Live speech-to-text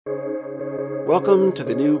Welcome to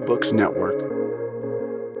the New Books Network.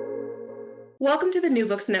 Welcome to the New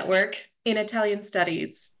Books Network in Italian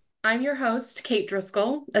Studies. I'm your host, Kate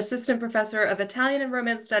Driscoll, Assistant Professor of Italian and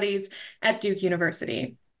Romance Studies at Duke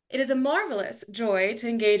University. It is a marvelous joy to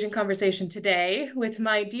engage in conversation today with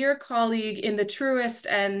my dear colleague in the truest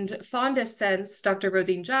and fondest sense, Dr.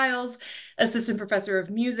 Roseen Giles, Assistant Professor of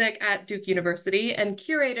Music at Duke University and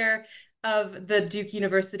curator of the Duke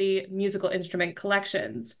University Musical Instrument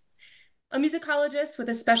Collections. A musicologist with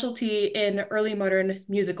a specialty in early modern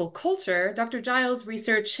musical culture, Dr. Giles'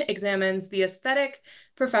 research examines the aesthetic,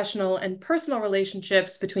 professional, and personal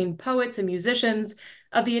relationships between poets and musicians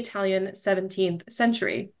of the Italian 17th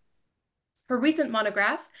century. Her recent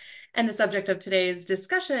monograph, and the subject of today's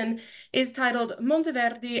discussion, is titled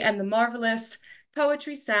Monteverdi and the Marvellous: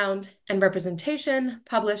 Poetry, Sound, and Representation,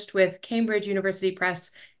 published with Cambridge University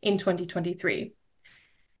Press in 2023.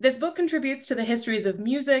 This book contributes to the histories of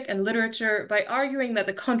music and literature by arguing that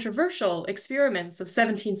the controversial experiments of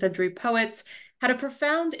 17th century poets had a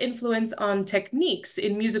profound influence on techniques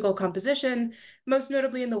in musical composition, most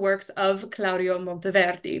notably in the works of Claudio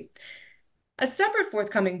Monteverdi. A separate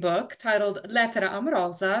forthcoming book, titled Lettera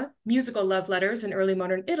Amorosa: Musical Love Letters in Early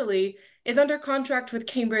Modern Italy, is under contract with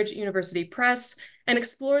Cambridge University Press and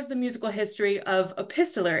explores the musical history of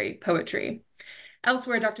epistolary poetry.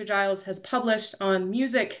 Elsewhere, Dr. Giles has published on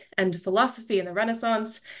music and philosophy in the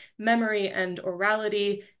Renaissance, memory and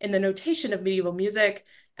orality in the notation of medieval music,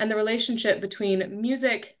 and the relationship between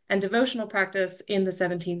music and devotional practice in the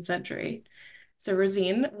 17th century. So,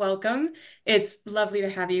 Roseen, welcome. It's lovely to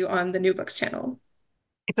have you on the New Books channel.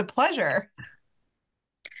 It's a pleasure.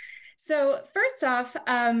 So first off,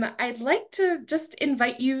 I'd like to just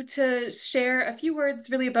invite you to share a few words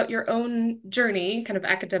really about your own journey, kind of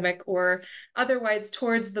academic or otherwise,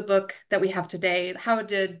 towards the book that we have today. How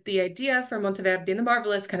did the idea for Monteverdi and the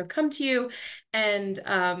Marvellous kind of come to you? And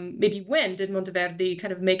maybe when did Monteverdi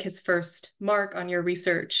kind of make his first mark on your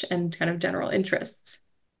research and kind of general interests?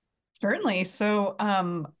 Certainly. So,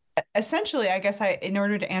 essentially, I guess in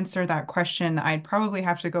order to answer that question, I'd probably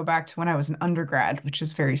have to go back to when I was an undergrad, which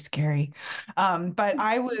is very scary. But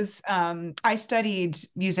I studied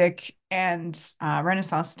music and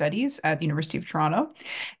Renaissance studies at the University of Toronto.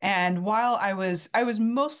 And while I was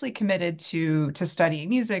mostly committed to studying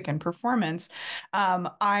music and performance,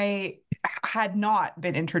 I had not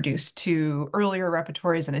been introduced to earlier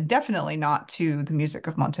repertories and definitely not to the music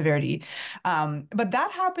of Monteverdi. But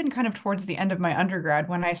that happened kind of towards the end of my undergrad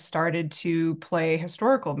when I started to play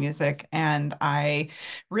historical music, and I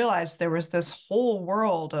realized there was this whole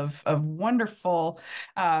world of wonderful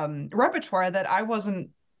repertoire that I wasn't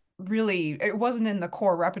really, it wasn't in the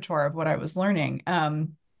core repertoire of what I was learning.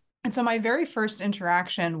 And so my very first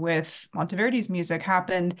interaction with Monteverdi's music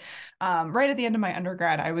happened right at the end of my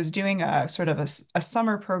undergrad. I was doing a sort of a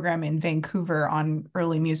summer program in Vancouver on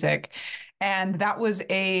early music. And that was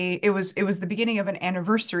it was the beginning of an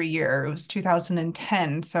anniversary year. It was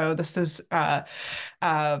 2010. So this is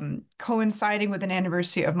coinciding with an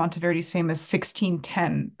anniversary of Monteverdi's famous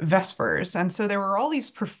 1610 Vespers. And so there were all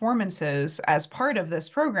these performances as part of this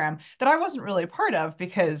program that I wasn't really a part of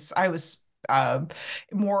because I was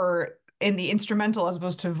more in the instrumental as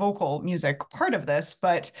opposed to vocal music part of this,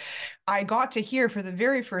 but I got to hear for the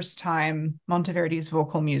very first time Monteverdi's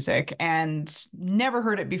vocal music and never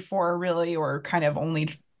heard it before, really, or kind of only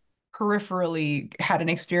peripherally had an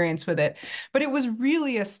experience with it. But it was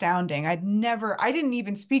really astounding. I didn't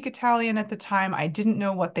even speak Italian at the time. I didn't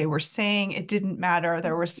know what they were saying. It didn't matter.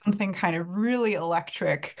 There was something kind of really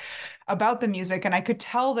electric about the music, and I could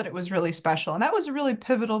tell that it was really special. And that was a really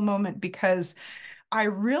pivotal moment because I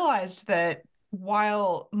realized that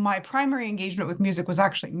while my primary engagement with music was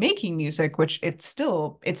actually making music, which it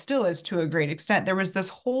still is to a great extent, there was this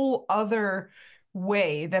whole other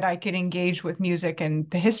way that I could engage with music and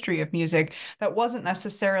the history of music that wasn't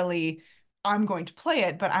necessarily I'm going to play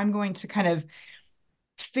it, but I'm going to kind of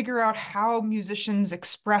figure out how musicians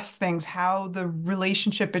express things, how the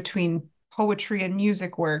relationship between poetry and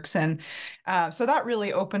music works. And so that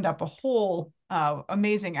really opened up a whole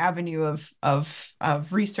amazing avenue of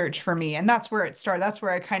research for me. And that's where it started. That's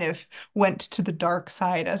where I kind of went to the dark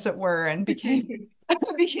side, as it were, and became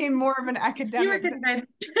became more of an You were academic. convinced.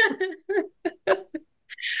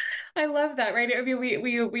 I love that, right? I mean,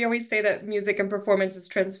 we always say that music and performance is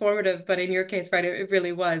transformative, but in your case, right, it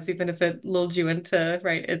really was, even if it lulled you into,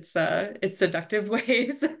 right, its seductive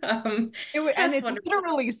ways. And That's it's wonderful.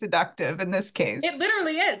 literally seductive in this It case.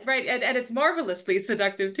 literally is, right? And it's marvelously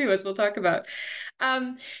seductive too, as we'll talk about.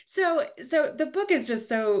 So the book is just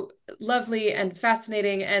so lovely and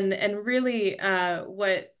fascinating, and really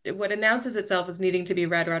what what announces itself as needing to be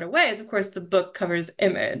read right away is, of course, the book cover's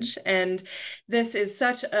image. And this is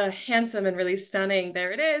such a handsome and really stunning,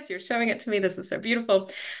 there it is, you're showing it to me, this is so beautiful.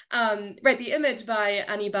 Right, the image by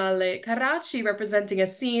Annibale Carracci representing a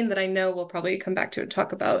scene that I know we'll probably come back to and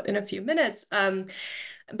talk about in a few minutes.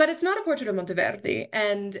 But it's not a portrait of Monteverdi,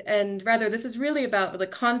 and rather this is really about the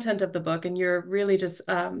content of the book, and your really just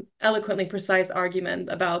eloquently precise argument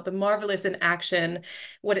about the marvelous in action,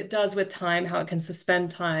 what it does with time, how it can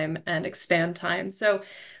suspend time and expand time. So,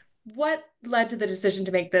 what led to the decision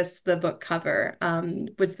to make this the book cover?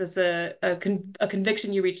 Was this a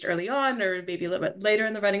conviction you reached early on, or maybe a little bit later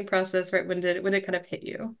in the writing process? Right, when it kind of hit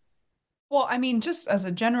you? Well, I mean, just as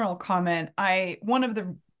a general comment, I one of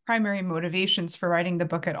the primary motivations for writing the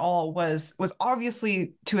book at all was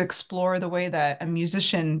obviously to explore the way that a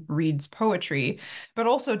musician reads poetry, but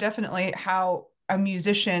also definitely how a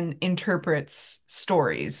musician interprets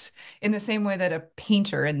stories in the same way that a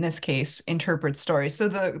painter in this case interprets stories. So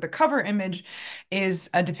the cover image is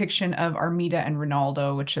a depiction of Armida and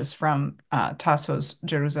Rinaldo, which is from Tasso's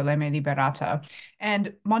Gerusalemme Liberata.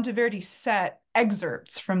 And Monteverdi set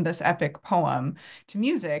excerpts from this epic poem to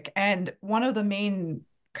music. And one of the main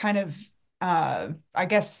kind of I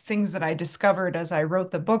guess things that I discovered as I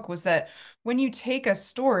wrote the book was that when you take a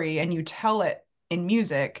story and you tell it in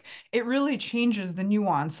music, it really changes the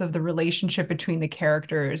nuance of the relationship between the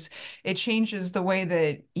characters. It changes the way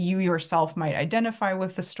that you yourself might identify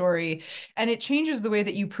with the story, and it changes the way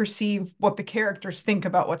that you perceive what the characters think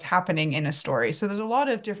about what's happening in a story. So there's a lot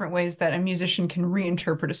of different ways that a musician can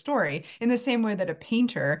reinterpret a story in the same way that a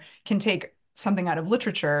painter can take something out of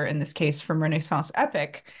literature, in this case from Renaissance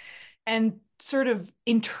epic, and sort of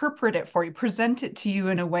interpret it for you, present it to you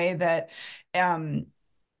in a way that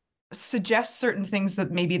suggests certain things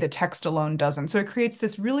that maybe the text alone doesn't. So it creates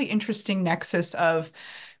this really interesting nexus of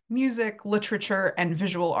music, literature, and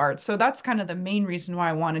visual art. So that's kind of the main reason why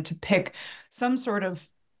I wanted to pick some sort of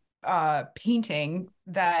painting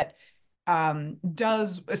that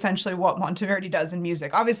does essentially what Monteverdi does in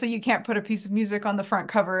music. Obviously, you can't put a piece of music on the front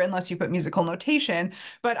cover unless you put musical notation,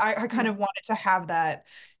 but I kind of wanted to have that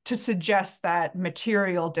to suggest that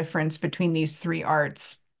material difference between these three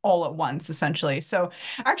arts all at once, essentially. So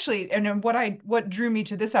actually, and what drew me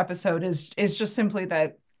to this episode is just simply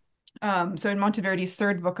that so in Monteverdi's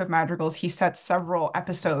third book of madrigals, he sets several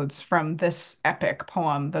episodes from this epic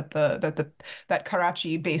poem that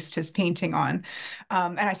Carracci based his painting on,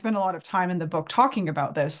 and I spend a lot of time in the book talking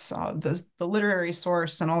about this, the literary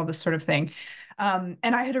source and all of this sort of thing.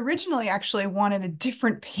 And I had originally actually wanted a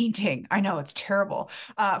different painting. I know it's terrible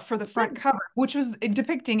for the front cover, which was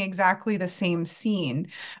depicting exactly the same scene.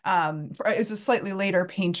 It's a slightly later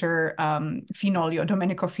painter, Finolio,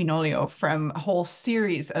 Domenico Finolio, from a whole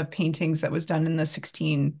series of paintings that was done in the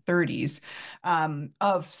 1630s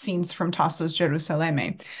of scenes from Tasso's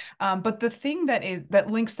Gerusalemme. But the thing that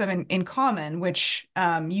links them in common, which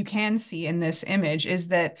you can see in this image, is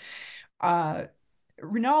that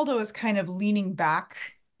Ronaldo is kind of leaning back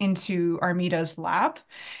into Armida's lap,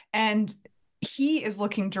 and he is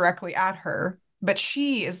looking directly at her, but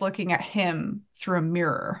she is looking at him through a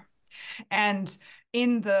mirror. And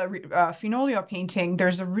in the Finolio painting,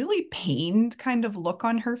 there's a really pained kind of look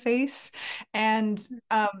on her face. And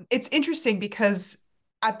it's interesting because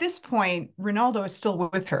at this point, Ronaldo is still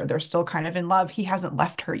with her. They're still kind of in love. He hasn't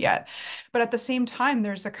left her yet. But at the same time,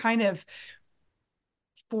 there's a kind of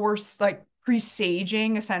force, like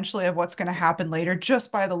presaging essentially of what's going to happen later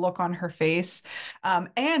just by the look on her face.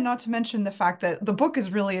 And not to mention the fact that the book is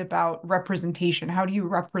really about representation. How do you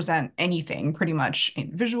represent anything pretty much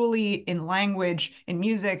visually, in language, in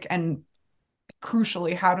music, and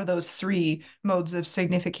crucially, how do those three modes of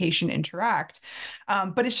signification interact?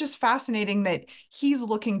 But it's just fascinating that he's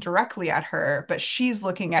looking directly at her, but she's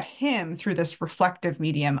looking at him through this reflective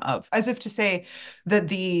medium of, as if to say that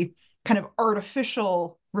the kind of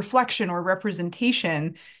artificial reflection or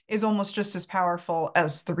representation is almost just as powerful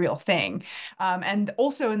as the real thing. And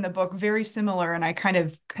also in the book, very similar, and I kind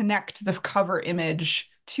of connect the cover image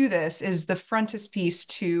to this, is the frontispiece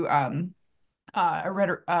to a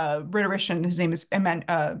rhetorician. His name is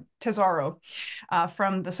Tesaro,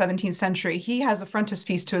 from the 17th century. He has a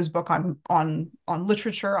frontispiece to his book on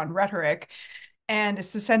literature, on rhetoric, and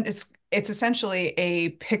it's essentially a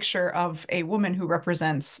picture of a woman who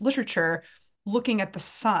represents literature looking at the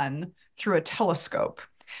sun through a telescope.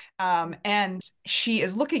 And she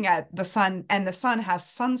is looking at the sun, and the sun has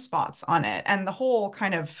sunspots on it. And the whole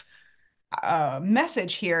kind of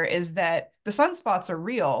message here is that the sunspots are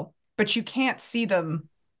real, but you can't see them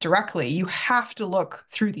directly. You have to look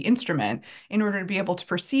through the instrument in order to be able to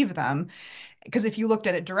perceive them. because if you looked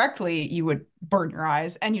at it directly, you would burn your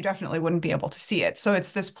eyes and you definitely wouldn't be able to see it. So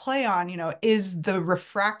it's this play on, is the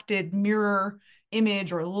refracted mirror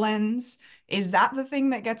image or lens, is that the thing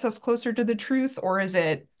that gets us closer to the truth, or is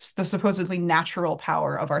it the supposedly natural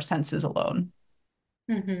power of our senses alone?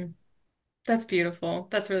 Mm-hmm. That's beautiful.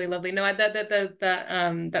 That's really lovely. No,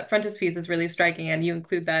 that frontispiece is really striking, and you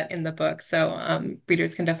include that in the book. So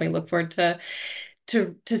readers can definitely look forward to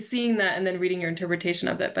seeing that and then reading your interpretation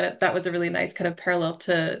of it. But that was a really nice kind of parallel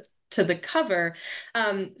to the cover.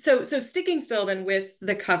 So sticking still then with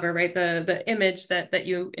the cover, right? The image that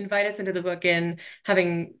you invite us into the book in,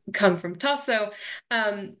 having come from Tasso.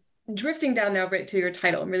 Drifting down now right to your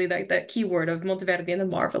title and really that key word of Monteverdi and the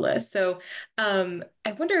Marvelous. So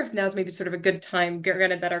I wonder if now's maybe sort of a good time,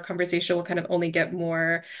 granted that our conversation will kind of only get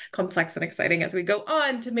more complex and exciting as we go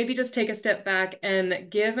on, to maybe just take a step back and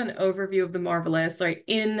give an overview of the Marvelous, like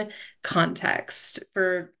in context.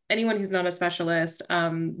 For anyone who's not a specialist,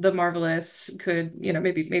 the Marvelous could,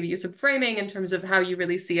 maybe use some framing in terms of how you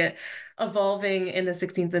really see it evolving in the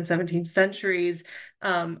 16th and 17th centuries,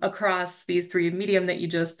 across these three media that you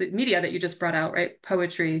just brought out, right?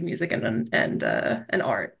 Poetry, music, and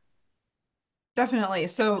art. Definitely.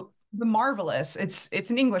 So the marvelous, it's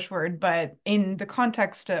an English word, but in the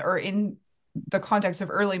context or in the context of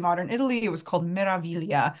early modern Italy, it was called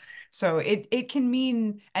meraviglia. So it can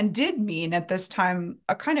mean and did mean at this time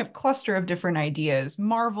a kind of cluster of different ideas.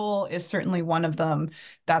 Marvel is certainly one of them.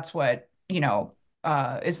 That's what,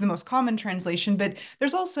 is the most common translation, but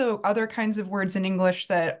there's also other kinds of words in English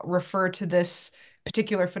that refer to this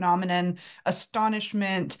particular phenomenon,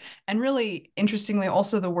 astonishment, and really interestingly,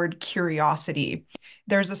 also the word curiosity.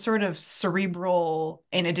 There's a sort of cerebral,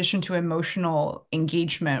 in addition to emotional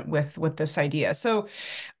engagement with this idea. So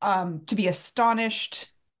to be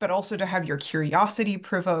astonished, but also to have your curiosity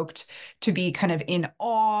provoked, to be kind of in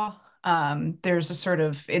awe. There's a sort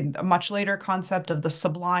of in a much later concept of the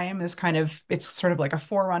sublime is kind of it's sort of like a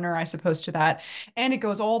forerunner, I suppose, to that. And it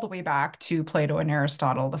goes all the way back to Plato and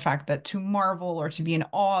Aristotle, the fact that to marvel or to be in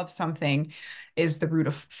awe of something is the root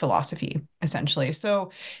of philosophy, essentially.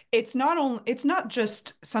 So it's not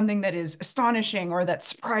just something that is astonishing or that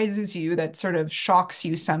surprises you, that sort of shocks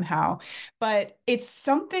you somehow, but it's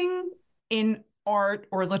something in art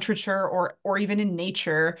or literature or even in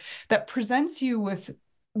nature that presents you with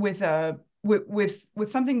a with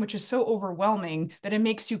something which is so overwhelming that it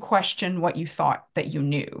makes you question what you thought that you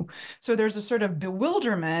knew. So there's a sort of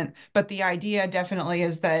bewilderment, but the idea definitely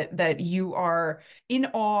is that you are in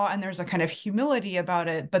awe and there's a kind of humility about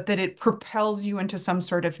it, but that it propels you into some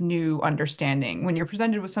sort of new understanding. When you're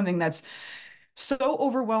presented with something that's so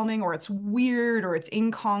overwhelming or it's weird or it's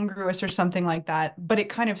incongruous or something like that, but it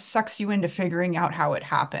kind of sucks you into figuring out how it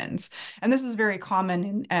happens. And this is very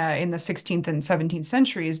common in the 16th and 17th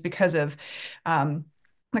centuries because of the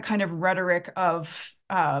kind of rhetoric of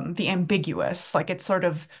the ambiguous, like it's sort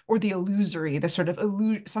of, or the illusory, the sort of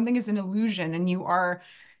something is an illusion, and you're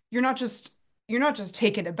not just you're not just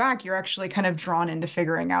taken aback, you're actually kind of drawn into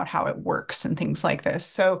figuring out how it works and things like this.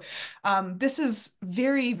 So this is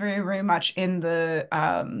very, very, very much in the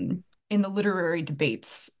literary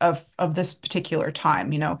debates of this particular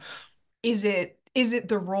time. Is it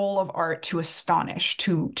the role of art to astonish,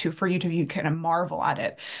 to for you to you kind of marvel at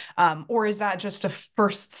it, or is that just a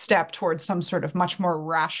first step towards some sort of much more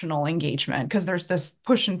rational engagement? Because there's this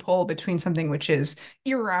push and pull between something which is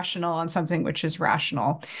irrational and something which is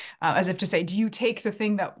rational, as if to say, do you take the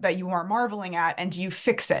thing that you are marveling at and do you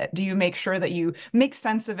fix it? Do you make sure that you make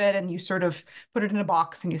sense of it and you sort of put it in a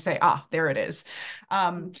box and you say, ah, there it is?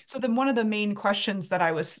 So then one of the main questions that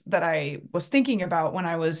I was thinking about when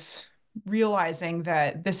I was realizing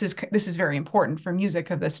that this is very important for music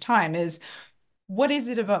of this time is what is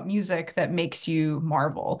it about music that makes you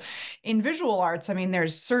marvel? In visual arts, I mean,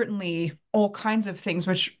 there's certainly all kinds of things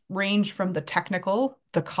which range from the technical,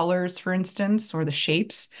 the colors, for instance, or the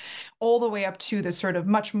shapes, all the way up to the sort of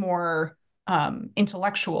much more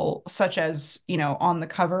intellectual, such as, on the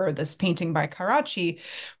cover of this painting by Carracci,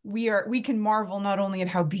 we can marvel not only at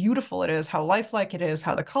how beautiful it is, how lifelike it is,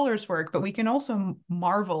 how the colors work, but we can also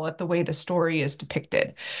marvel at the way the story is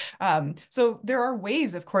depicted. So there are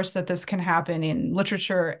ways, of course, that this can happen in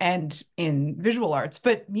literature and in visual arts,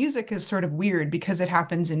 but music is sort of weird because it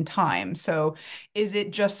happens in time. So is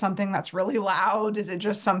it just something that's really loud? Is it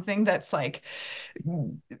just something that's like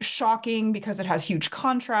shocking because it has huge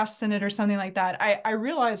contrasts in it or something like that? I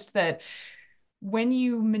realized that when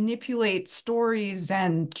you manipulate stories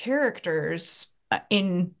and characters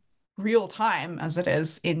in real time, as it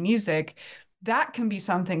is in music, that can be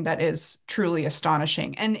something that is truly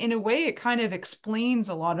astonishing. And in a way, it kind of explains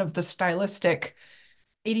a lot of the stylistic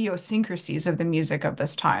idiosyncrasies of the music of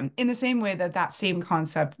this time, in the same way that that same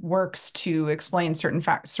concept works to explain certain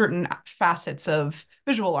facets of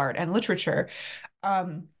visual art and literature.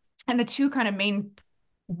 Um, and the two kind of main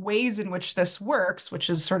ways in which this works, which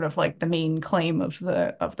is sort of like the main claim of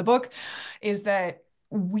the book, is that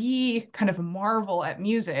we kind of marvel at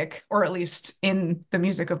music, or at least in the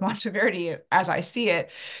music of Monteverdi, as I see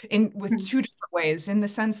it, in with two different ways. In the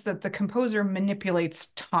sense that the composer manipulates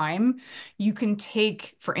time. You can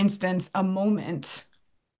take, for instance, a moment,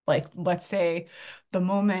 like let's say the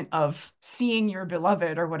moment of seeing your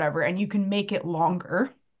beloved or whatever, and you can make it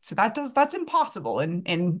longer. So that's impossible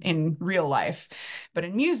in real life. But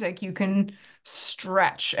in music, you can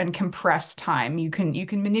stretch and compress time. You can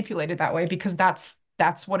manipulate it that way because that's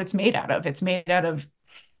what it's made out of. It's made out of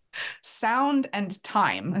sound and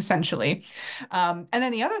time, essentially. And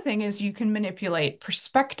then the other thing is you can manipulate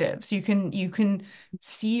perspectives. You can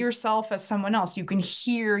see yourself as someone else. You can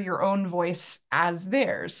hear your own voice as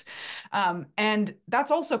theirs. And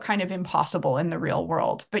that's also kind of impossible in the real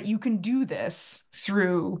world, but you can do this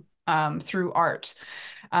through art.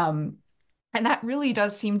 Um, and that really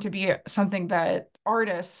does seem to be something that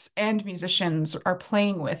artists and musicians are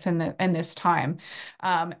playing with in this time.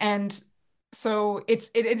 And so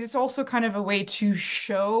it is also kind of a way to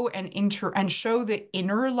show and show the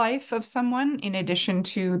inner life of someone in addition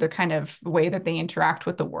to the kind of way that they interact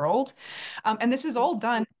with the world. And this is all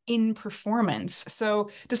done in performance. So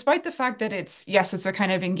despite the fact that it's a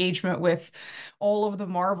kind of engagement with all of the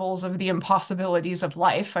marvels of the impossibilities of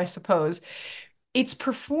life, I suppose, it's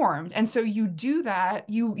performed. And so you do that,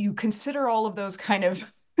 you consider all of those kind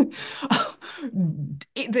of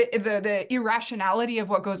the irrationality of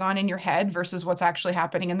what goes on in your head versus what's actually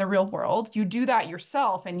happening in the real world. You do that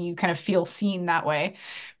yourself and you kind of feel seen that way,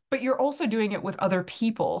 but you're also doing it with other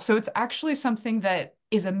people. So it's actually something that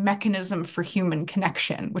is a mechanism for human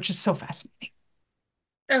connection, which is so fascinating.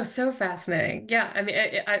 Oh, so fascinating. Yeah, I mean,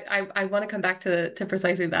 I want to come back to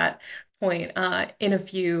precisely that point in a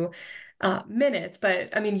few minutes,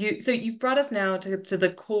 but I mean, you've brought us now to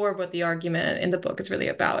the core of what the argument in the book is really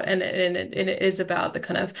about, and it is about the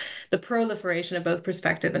kind of the proliferation of both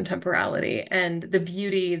perspective and temporality, and the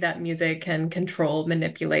beauty that music can control,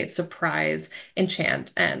 manipulate, surprise,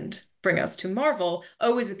 enchant, and bring us to marvel,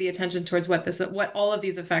 always with the attention towards what all of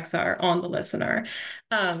these effects are on the listener,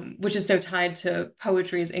 which is so tied to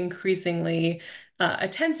poetry's increasingly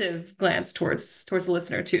attentive glance towards the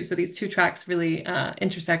listener too. So these two tracks really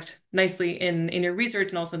intersect nicely in your research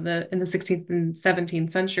and also in the 16th and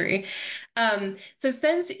 17th century. So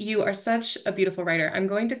since you are such a beautiful writer, I'm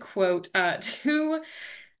going to quote two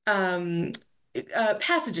um,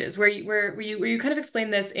 passages where you kind of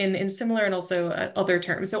explain this in similar and also other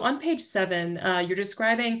terms. So on page 7, you're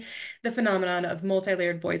describing the phenomenon of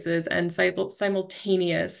multi-layered voices and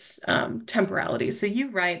simultaneous temporality. So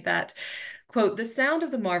you write that, quote, the sound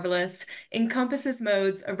of the marvelous encompasses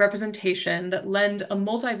modes of representation that lend a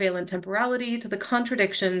multivalent temporality to the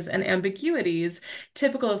contradictions and ambiguities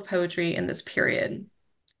typical of poetry in this period.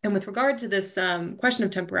 And with regard to this question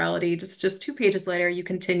of temporality, just 2 pages later, you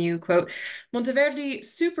continue, quote, Monteverdi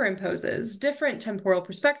superimposes different temporal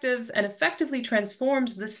perspectives and effectively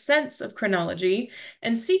transforms the sense of chronology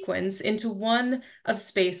and sequence into one of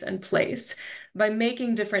space and place. By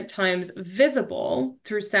making different times visible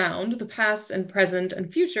through sound, the past and present and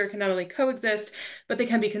future can not only coexist, but they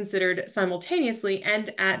can be considered simultaneously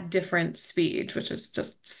and at different speeds, which is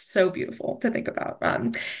just so beautiful to think about.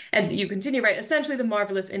 And you continue, right? Essentially, the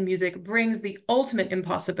marvelous in music brings the ultimate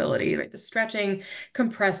impossibility, right? The stretching,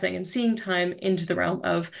 compressing, and seeing time into the realm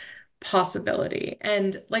of possibility.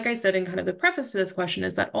 And like I said in kind of the preface to this question,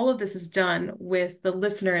 is that all of this is done with the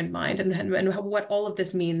listener in mind and what all of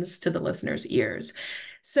this means to the listener's ears.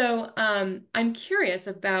 So I'm curious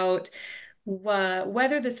about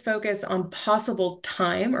whether this focus on possible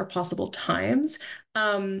time or possible times,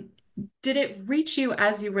 did it reach you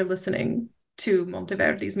as you were listening to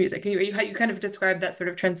Monteverdi's music? You kind of described that sort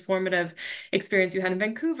of transformative experience you had in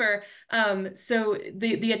Vancouver. So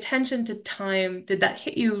the attention to time, did that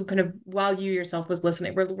hit you kind of while you yourself was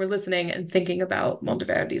listening? We're listening and thinking about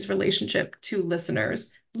Monteverdi's relationship to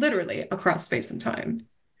listeners, literally across space and time.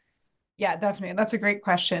 Yeah, definitely. That's a great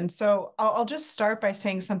question. So I'll just start by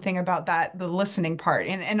saying something about that, the listening part.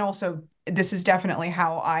 And also, this is definitely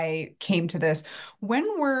how I came to this.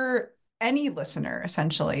 When we're any listener,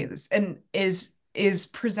 essentially, is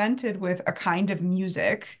presented with a kind of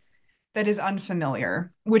music that is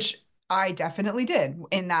unfamiliar, which I definitely did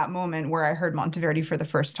in that moment where I heard Monteverdi for the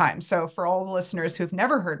first time. So for all the listeners who've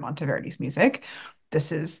never heard Monteverdi's music,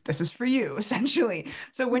 this is for you, essentially.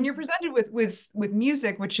 So when you're presented with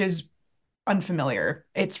music which is unfamiliar.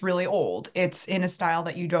 It's really old. It's in a style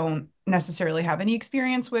that you don't necessarily have any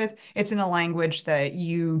experience with. It's in a language that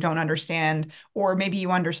you don't understand, or maybe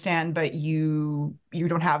you understand, but you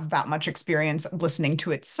don't have that much experience listening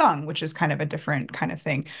to it sung, which is kind of a different kind of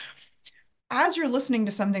thing. As you're listening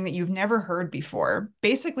to something that you've never heard before,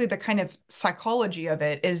 basically the kind of psychology of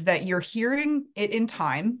it is that you're hearing it in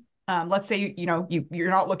time. Let's say you're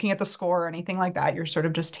not looking at the score or anything like that. You're sort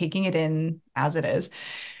of just taking it in as it is.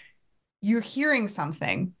 You're hearing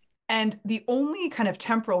something, and the only kind of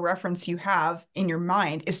temporal reference you have in your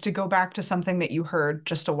mind is to go back to something that you heard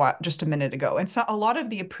just a minute ago. And so a lot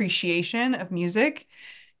of the appreciation of music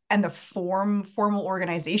and the formal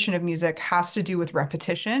organization of music has to do with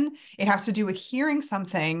repetition. It has to do with hearing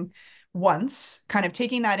something once, kind of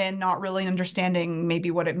taking that in, not really understanding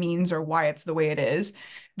maybe what it means or why it's the way it is,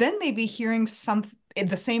 then maybe hearing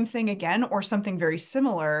the same thing again or something very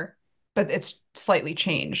similar, but it's slightly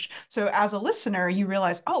changed. So as a listener, you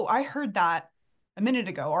realize, oh, I heard that a minute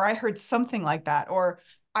ago, or I heard something like that, or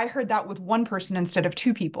I heard that with one person instead of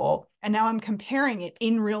two people. And now I'm comparing it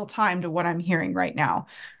in real time to what I'm hearing right now.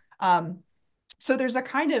 Um, so there's a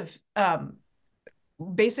kind of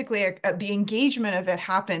basically the engagement of it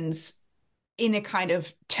happens in a kind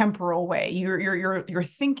of temporal way. You're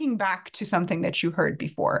thinking back to something that you heard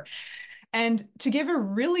before. And to give a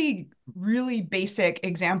really, really basic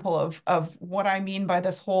example of what I mean by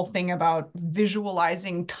this whole thing about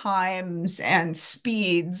visualizing times and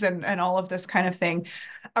speeds and all of this kind of thing,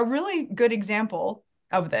 a really good example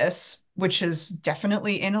of this, which is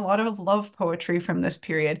definitely in a lot of love poetry from this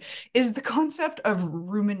period, is the concept of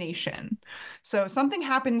rumination. So something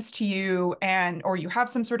happens to you or you have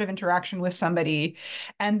some sort of interaction with somebody,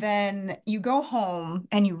 and then you go home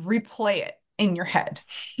and you replay it in your head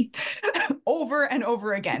over and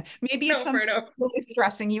over again. Maybe it's Over something and that's over. really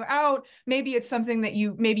stressing you out. Maybe it's something that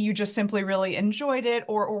you just simply really enjoyed it,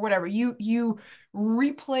 or whatever. You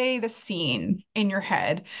replay the scene in your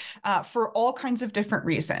head for all kinds of different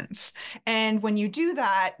reasons. And when you do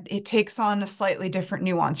that, it takes on a slightly different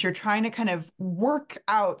nuance. You're trying to kind of work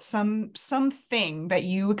out something that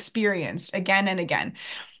you experienced again and again.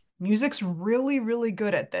 Music's really, really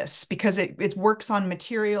good at this because it works on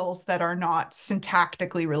materials that are not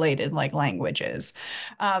syntactically related like languages.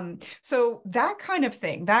 So that kind of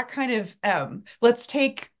thing, let's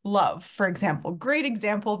take love, for example. Great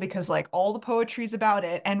example because like all the poetry's about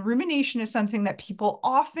it. And rumination is something that people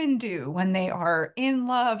often do when they are in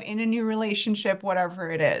love, in a new relationship,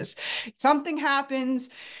 whatever it is. Something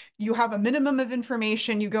happens, you have a minimum of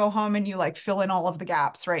information, you go home and you like fill in all of the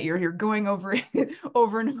gaps, right? You're going over it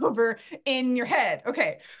over and over in your head.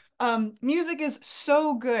 Okay. Music is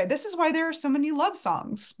so good. This is why there are so many love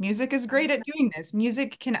songs. Music is great at doing this.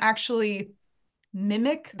 Music can actually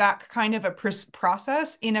mimic that kind of a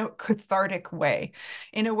process in a cathartic way,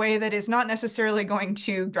 in a way that is not necessarily going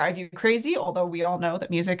to drive you crazy, although we all know that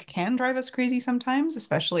music can drive us crazy sometimes,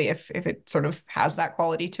 especially if it sort of has that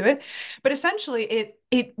quality to it. But essentially,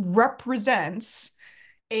 it represents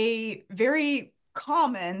a very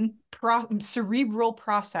common cerebral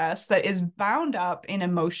process that is bound up in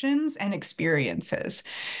emotions and experiences.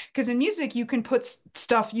 Because in music, you can put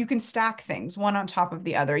stuff, you can stack things one on top of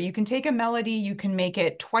the other. You can take a melody, you can make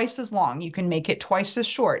it twice as long, you can make it twice as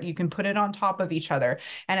short, you can put it on top of each other.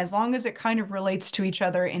 And as long as it kind of relates to each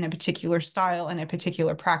other in a particular style and a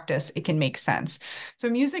particular practice, it can make sense. So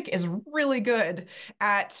music is really good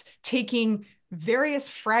at taking various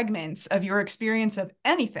fragments of your experience of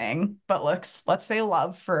anything, but let's say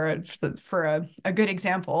love for a good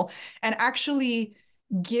example, and actually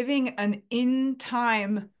giving an in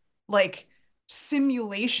time like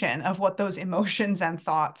simulation of what those emotions and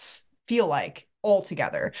thoughts feel like all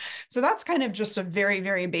together. So that's kind of just a very,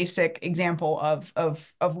 very basic example of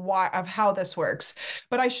how this works.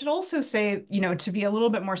 But I should also say, to be a little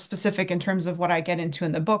bit more specific in terms of what I get into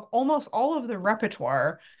in the book, almost all of the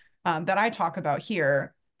repertoire that I talk about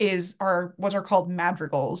here are what are called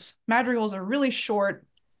madrigals. Madrigals are really short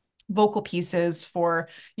vocal pieces for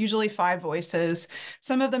usually five voices.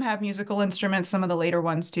 Some of them have musical instruments, some of the later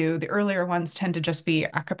ones do. The earlier ones tend to just be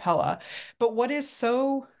a cappella. But what is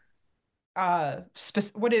so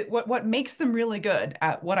what makes them really good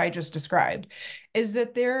at what I just described is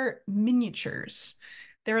that they're miniatures.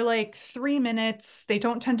 They're like 3 minutes. They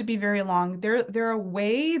don't tend to be very long. They're a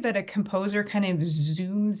way that a composer kind of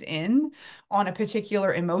zooms in on a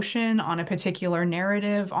particular emotion, on a particular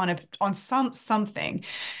narrative, on something.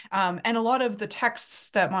 And a lot of the texts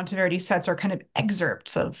that Monteverdi sets are kind of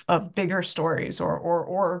excerpts of bigger stories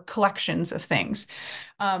or collections of things.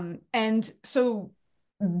 And so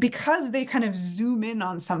because they kind of zoom in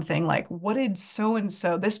on something like, what did so and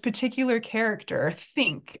so, this particular character,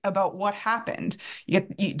 think about what happened?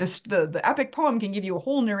 The epic poem can give you a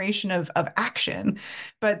whole narration of action,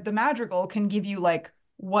 but the madrigal can give you like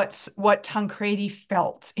what Tancredi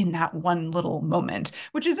felt in that one little moment,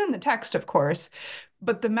 which is in the text, of course.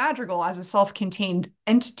 But the madrigal as a self-contained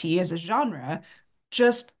entity, as a genre,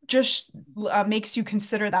 just makes you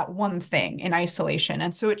consider that one thing in isolation,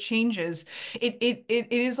 and so it changes. It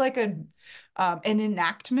is like a an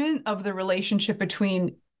enactment of the relationship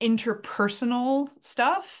between interpersonal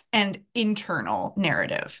stuff and internal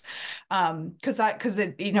narrative, because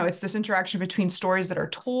it, you know, it's this interaction between stories that are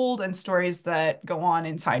told and stories that go on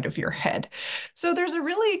inside of your head. So there's a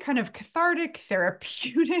really kind of cathartic,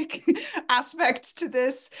 therapeutic aspect to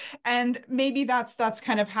this, and maybe that's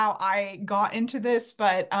kind of how I got into this.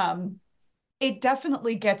 But it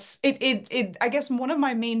definitely gets it I guess one of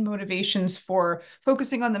my main motivations for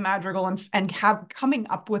focusing on the madrigal and have coming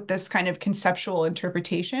up with this kind of conceptual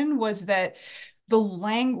interpretation was that the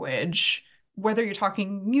language, whether you're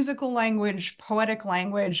talking musical language, poetic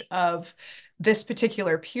language of this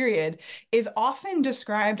particular period, is often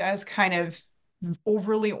described as kind of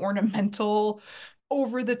overly ornamental,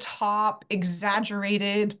 over the top,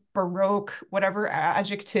 exaggerated, baroque, whatever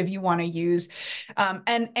adjective you want to use.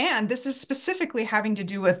 And this is specifically having to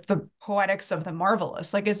do with the poetics of the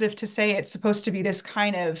marvelous, like as if to say it's supposed to be this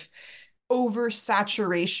kind of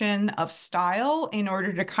oversaturation of style in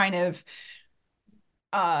order to kind of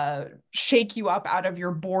shake you up out of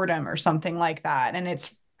your boredom or something like that. And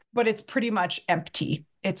it's pretty much empty.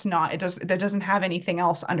 It's not, there doesn't have anything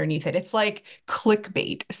else underneath it. It's like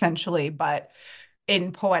clickbait essentially, but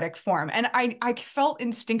in poetic form. And I felt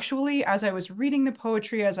instinctually as I was reading the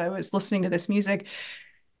poetry, as I was listening to this music,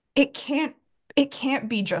 it can't it can't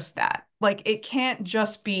be just that. Like it can't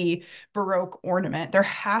just be Baroque ornament. There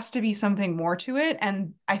has to be something more to it.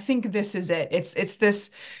 And I think this is it. It's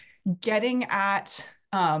this getting at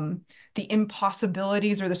the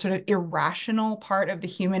impossibilities or the sort of irrational part of the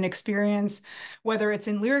human experience, whether it's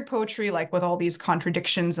in lyric poetry, like with all these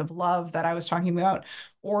contradictions of love that I was talking about,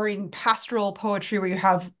 or in pastoral poetry, where you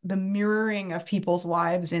have the mirroring of people's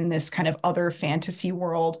lives in this kind of other fantasy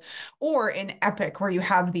world, or in epic, where you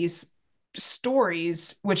have these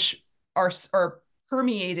stories which are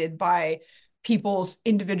permeated by people's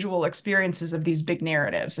individual experiences of these big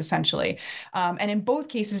narratives, essentially. And in both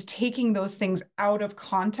cases, taking those things out of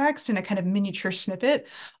context in a kind of miniature snippet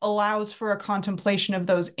allows for a contemplation of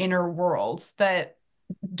those inner worlds that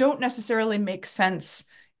don't necessarily make sense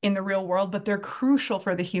in the real world, but they're crucial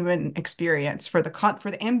for the human experience, for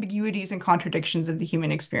the ambiguities and contradictions of the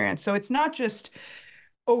human experience. So it's not just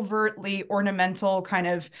overtly ornamental, kind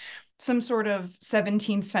of some sort of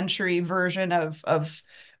 17th century version of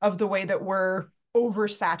the way that we're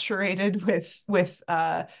oversaturated with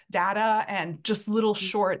data and just little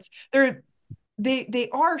shorts. They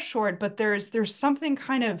are short, but there's something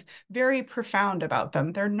kind of very profound about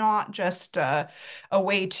them. They're not just a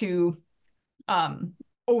way to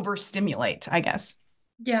overstimulate, I guess.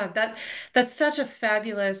 Yeah, that's such a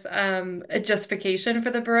fabulous justification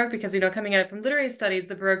for the Baroque, because coming at it from literary studies,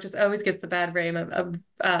 the Baroque just always gets the bad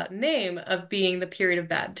name of being the period of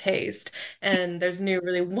bad taste. And there's new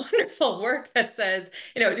really wonderful work that says,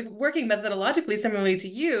 working methodologically similarly to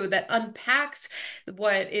you, that unpacks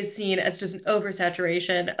what is seen as just an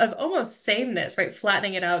oversaturation of almost sameness, right?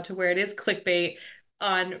 Flattening it out to where it is clickbait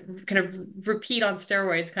on kind of repeat on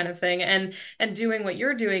steroids kind of thing, and doing what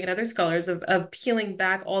you're doing and other scholars of peeling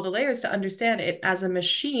back all the layers to understand it as a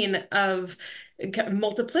machine of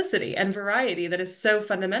multiplicity and variety that is so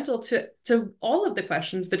fundamental to all of the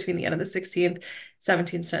questions between the end of the 16th,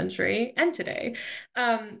 17th century and today.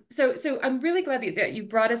 So I'm really glad that you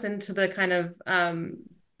brought us into the kind of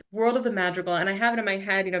world of the madrigal, and I have it in my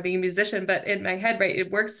head, being a musician, but in my head, right,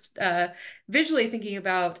 it works visually thinking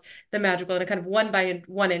about the madrigal in a kind of 1 by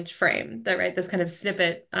 1 inch frame, that right, this kind of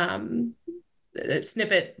snippet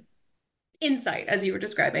insight as you were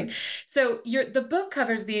describing. So the book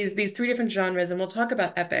covers these three different genres, and we'll talk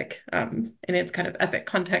about epic in its kind of epic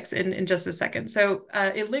context in just a second. So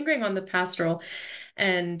lingering on the pastoral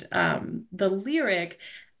and the lyric,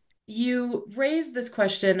 you raised this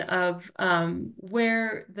question of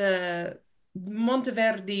where the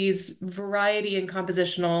Monteverdi's variety in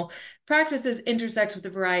compositional practices intersects with the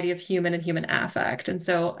variety of human and human affect. And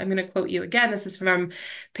so I'm going to quote you again. This is from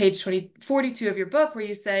page 42 of your book, where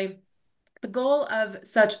you say, the goal of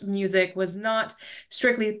such music was not,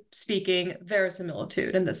 strictly speaking,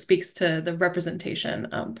 verisimilitude, and this speaks to the representation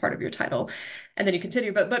part of your title. And then you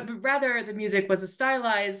continue, but rather the music was a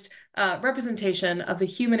stylized, representation of the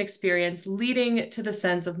human experience, leading to the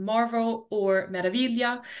sense of marvel or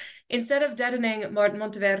meraviglia. Instead of deadening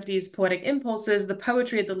Monteverdi's poetic impulses, the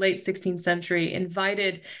poetry of the late 16th century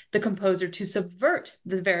invited the composer to subvert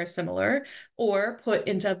the verisimilar or put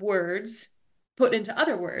into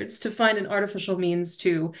other words to find an artificial means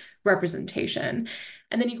to representation.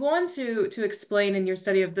 And then you go on to explain in your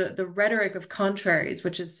study of the rhetoric of contraries,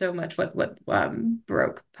 which is so much what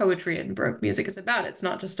Baroque poetry and Baroque music is about. It's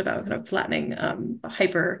not just about kind of flattening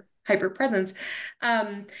hyper presence.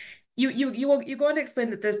 You go on to explain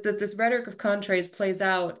that this rhetoric of contraries plays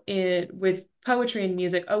out with poetry and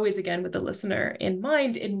music, always again with the listener in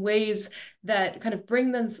mind, in ways that kind of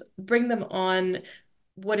bring them on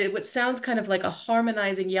what sounds kind of like a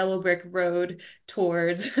harmonizing yellow brick road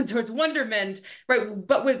towards towards wonderment, right?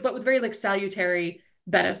 But with very like salutary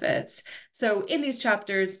benefits. So in these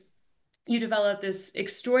chapters, you develop this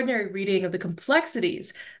extraordinary reading of the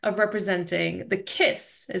complexities of representing the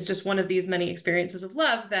kiss as just one of these many experiences of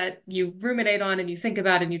love that you ruminate on and you think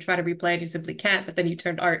about and you try to replay and you simply can't, but then you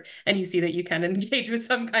turn to art and you see that you can engage with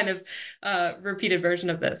some kind of repeated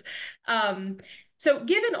version of this. So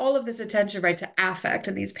given all of this attention, right, to affect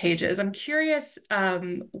in these pages, I'm curious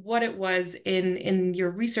what it was in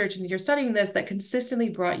your research and you're studying this that consistently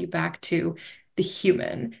brought you back to the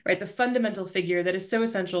human, right? The fundamental figure that is so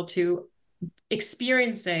essential to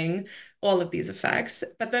experiencing all of these effects,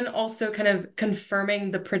 but then also kind of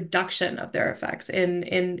confirming the production of their effects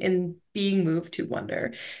in being moved to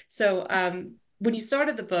wonder. So when you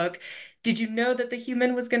started the book, did you know that the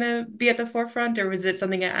human was going to be at the forefront, or was it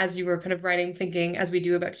something as you were kind of writing, thinking, as we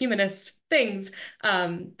do about humanist things,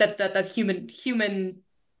 that human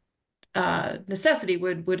necessity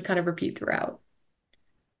would kind of repeat throughout?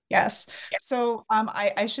 Yes. So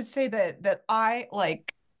I should say that I,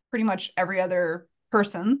 like pretty much every other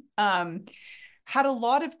person, had a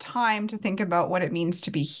lot of time to think about what it means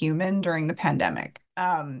to be human during the pandemic.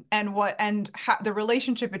 The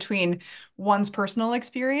relationship between one's personal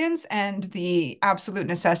experience and the absolute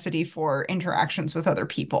necessity for interactions with other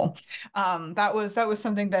people. That was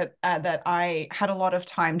something that I had a lot of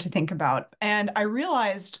time to think about, and I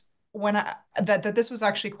realized that this was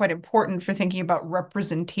actually quite important for thinking about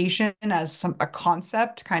representation as a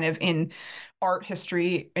concept, kind of in art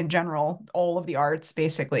history in general, all of the arts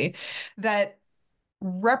basically, that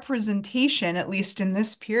representation, at least in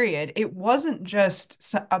this period, it wasn't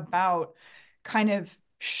just about kind of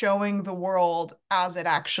showing the world as it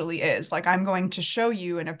actually is. Like, I'm going to show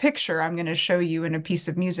you in a picture, I'm going to show you in a piece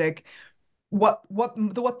of music what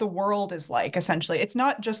the world is like, essentially. It's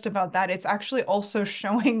not just about that. It's actually also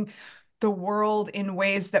showing the world in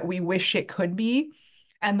ways that we wish it could be,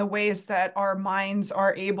 and the ways that our minds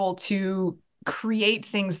are able to create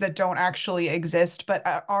things that don't actually exist, but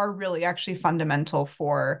are really actually fundamental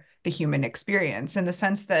for the human experience, in the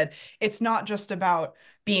sense that it's not just about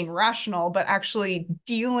being rational, but actually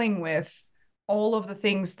dealing with all of the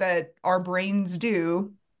things that our brains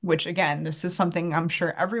do, which again, this is something I'm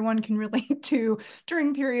sure everyone can relate to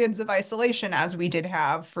during periods of isolation, as we did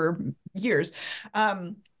have for years.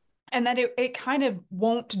 And that it kind of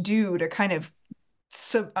won't do to kind of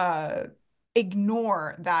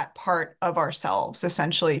ignore that part of ourselves,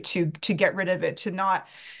 essentially, to get rid of it, to not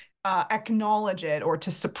acknowledge it, or to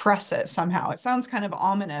suppress it somehow. It sounds kind of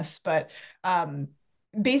ominous, but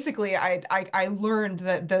basically, I learned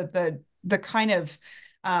that the kind of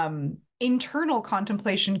internal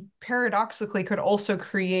contemplation paradoxically could also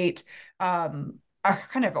create a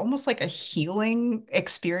kind of almost like a healing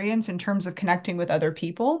experience in terms of connecting with other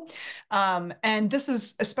people. And this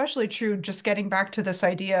is especially true, just getting back to this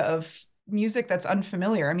idea of music that's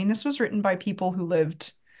unfamiliar. I mean, this was written by people who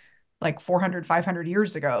lived like 400, 500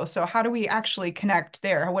 years ago. So how do we actually connect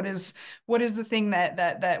there? What is the thing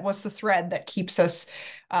that what's the thread that keeps us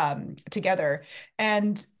together?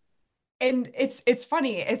 And it's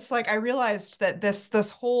funny. It's like I realized that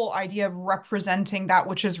this whole idea of representing that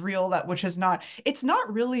which is real, that which is not, it's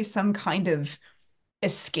not really some kind of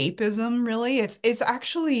escapism, really. It's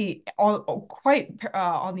actually quite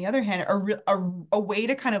on the other hand, a way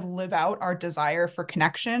to kind of live out our desire for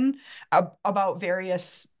connection about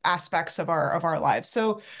various aspects of our lives.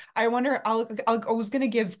 So I wonder, I was going to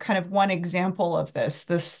give kind of one example of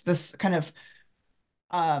this kind of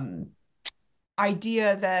um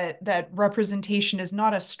idea that representation is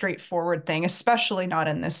not a straightforward thing, especially not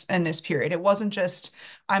in this period. It wasn't just,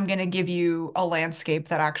 I'm going to give you a landscape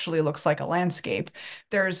that actually looks like a landscape.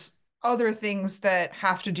 There's other things that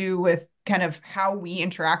have to do with kind of how we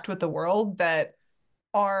interact with the world that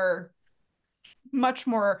are much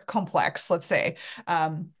more complex, let's say.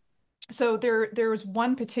 So there was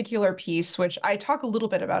one particular piece which I talk a little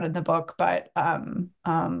bit about in the book, but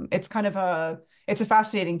it's kind of it's a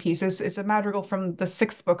fascinating piece. It's a madrigal from the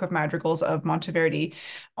sixth book of madrigals of Monteverdi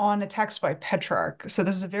on a text by Petrarch. So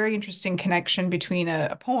this is a very interesting connection between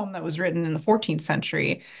a poem that was written in the 14th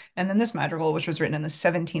century and then this madrigal, which was written in the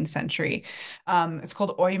 17th century. It's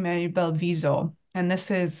called Oime bel viso, and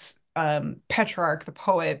this is Petrarch, the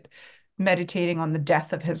poet, meditating on the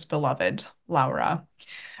death of his beloved Laura.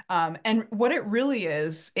 And what it really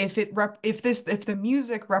is, if the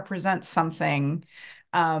music represents something,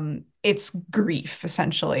 it's grief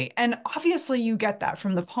essentially. And obviously you get that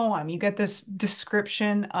from the poem. You get this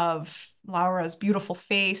description of Laura's beautiful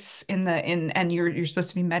face and you're supposed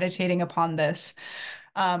to be meditating upon this.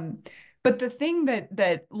 Um, but the thing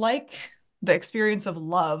that like the experience of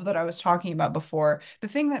love that I was talking about before, the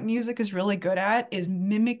thing that music is really good at is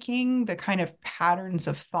mimicking the kind of patterns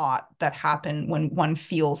of thought that happen when one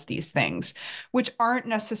feels these things, which aren't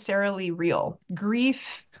necessarily real.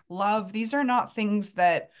 Grief, love, these are not things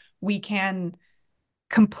that we can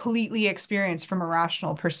completely experience from a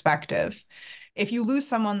rational perspective. If you lose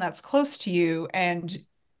someone that's close to you and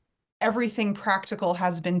everything practical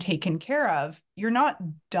has been taken care of, you're not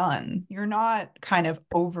done. You're not kind of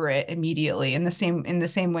over it immediately in the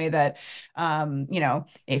same way that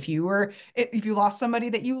if you lost somebody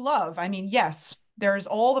that you love, I mean, yes, there's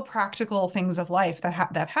all the practical things of life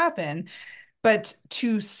that happen, but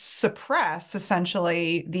to suppress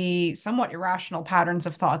essentially the somewhat irrational patterns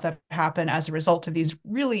of thought that happen as a result of these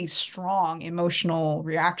really strong emotional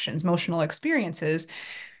reactions, emotional experiences,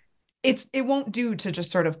 it won't do to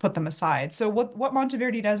just sort of put them aside. So what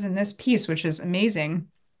Monteverdi does in this piece, which is amazing,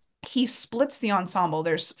 he splits the ensemble.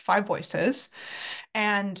 There's five voices,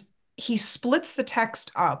 and he splits the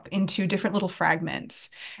text up into different little fragments.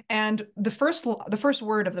 And the first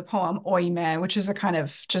word of the poem, oime, which is a kind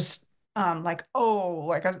of just like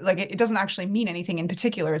it doesn't actually mean anything in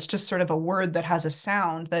particular. It's just sort of a word that has a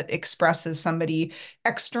sound that expresses somebody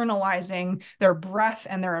externalizing their breath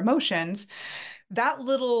and their emotions.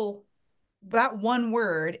 That one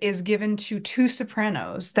word is given to two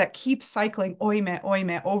sopranos that keep cycling oime,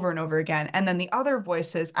 oime over and over again. And then the other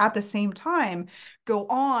voices at the same time go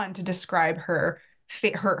on to describe her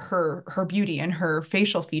beauty and her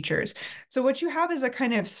facial features. So what you have is a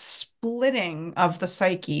kind of splitting of the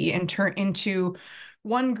psyche into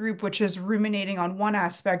one group which is ruminating on one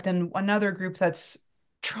aspect and another group that's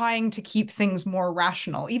trying to keep things more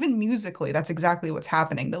rational. Even musically, that's exactly what's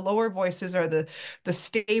happening. The lower voices are the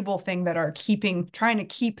stable thing that are trying to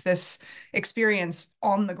keep this experience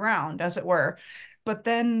on the ground, as it were. But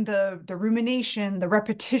then the rumination, the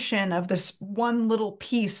repetition of this one little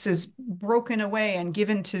piece is broken away and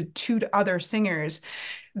given to two other singers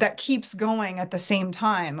that keeps going at the same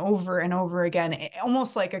time over and over again,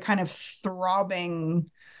 almost like a kind of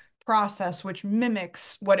throbbing process which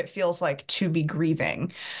mimics what it feels like to be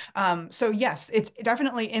grieving. So yes, it's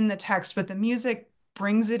definitely in the text, but the music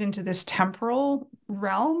brings it into this temporal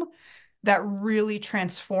realm that really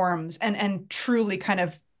transforms and truly kind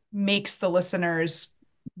of makes the listeners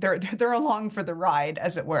they're along for the ride,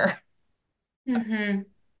 as it were. Mm-hmm.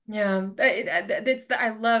 Yeah, I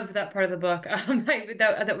love that part of the book.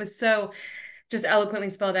 That was so just eloquently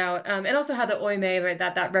spelled out. And also how the oime, right,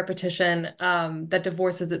 that repetition that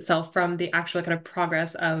divorces itself from the actual kind of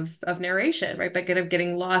progress of narration, right, by kind of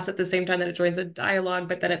getting lost at the same time that it joins the dialogue,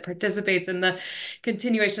 but that it participates in the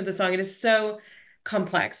continuation of the song. It is so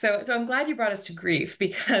complex. So I'm glad you brought us to grief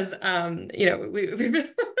because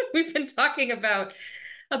we've been talking about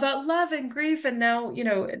love and grief. And now,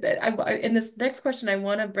 in this next question, I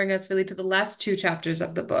want to bring us really to the last two chapters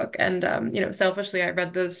of the book. And, selfishly, I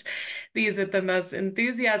read these with the most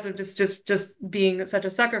enthusiasm, just being such a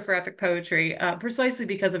sucker for epic poetry, precisely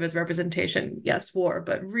because of his representation. Yes, war,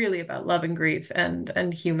 but really about love and grief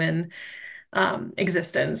and human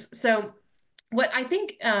existence. So what I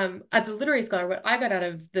think, as a literary scholar, what I got out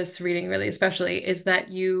of this reading really especially is that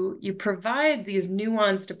you provide these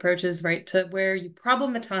nuanced approaches, right, to where you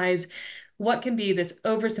problematize what can be this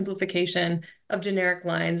oversimplification of generic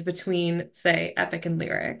lines between, say, epic and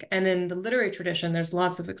lyric. And in the literary tradition, there's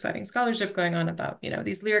lots of exciting scholarship going on about,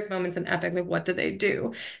 these lyric moments in epic, like what do they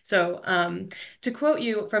do? So to quote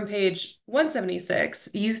you from page 176,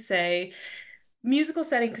 you say, musical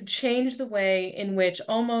setting could change the way in which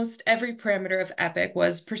almost every parameter of epic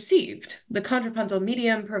was perceived. The contrapuntal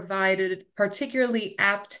medium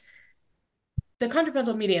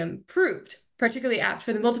proved particularly apt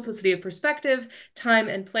for the multiplicity of perspective, time,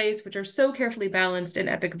 and place, which are so carefully balanced in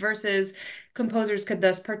epic verses. Composers could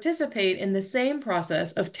thus participate in the same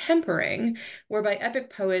process of tempering, whereby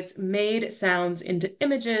epic poets made sounds into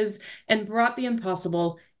images and brought the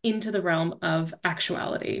impossible into the realm of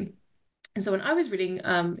actuality. And so when I was reading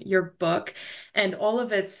your book and all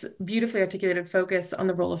of its beautifully articulated focus on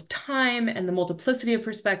the role of time and the multiplicity of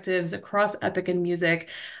perspectives across epic and music,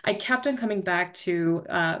 I kept on coming back to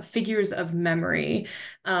figures of memory,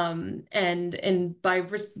 and by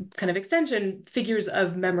kind of extension, figures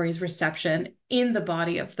of memory's reception in the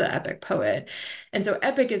body of the epic poet. And so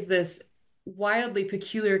epic is this wildly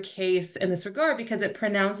peculiar case in this regard because it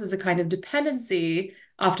pronounces a kind of dependency,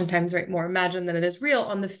 oftentimes, right, more imagined than it is real,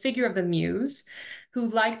 on the figure of the muse, who,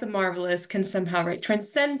 like the marvelous, can somehow, right,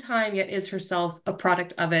 transcend time, yet is herself a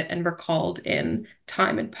product of it and recalled in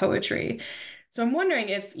time and poetry. So I'm wondering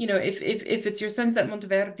if, if it's your sense that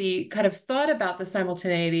Monteverdi kind of thought about the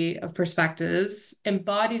simultaneity of perspectives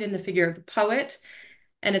embodied in the figure of the poet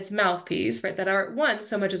and its mouthpiece, right, that are at once,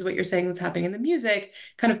 so much as what you're saying that's happening in the music,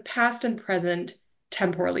 kind of past and present,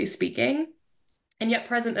 temporally speaking, and yet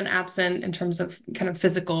present and absent in terms of kind of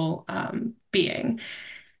physical being.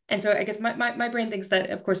 And so I guess my brain thinks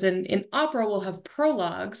that, of course, in opera, we'll have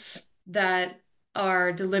prologues that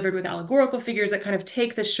are delivered with allegorical figures that kind of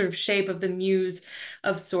take the sort of shape of the muse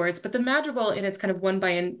of sorts. But the madrigal, in its kind of 1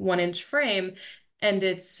 by 1 inch frame and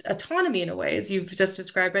its autonomy in a way, as you've just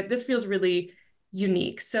described, right, this feels really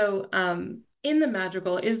unique. So in the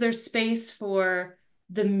madrigal, is there space for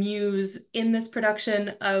the muse in this production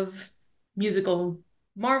of musical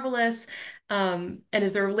Marvellous? And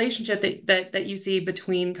is there a relationship that you see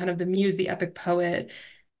between kind of the muse, the epic poet,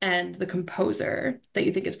 and the composer that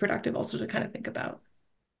you think is productive also to kind of think about?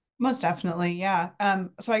 Most definitely, yeah.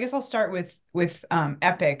 So I guess I'll start with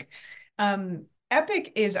epic.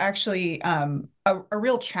 Epic is actually a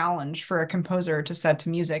real challenge for a composer to set to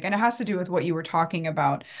music, and it has to do with what you were talking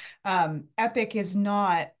about. Epic is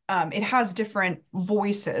not. It has different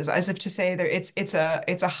voices, as if to say that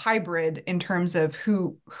it's a hybrid in terms of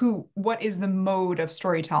what is the mode of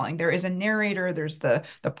storytelling. There is a narrator, there's the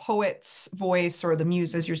poet's voice or the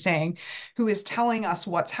muse, as you're saying, who is telling us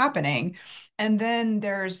what's happening. And then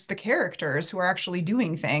there's the characters who are actually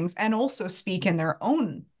doing things and also speak in their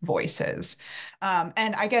own voices.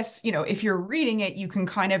 And I guess, if you're reading it, you can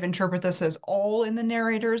kind of interpret this as all in the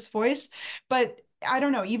narrator's voice. But I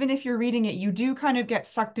don't know, even if you're reading it, you do kind of get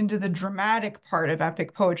sucked into the dramatic part of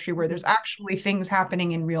epic poetry where there's actually things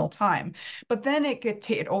happening in real time. But then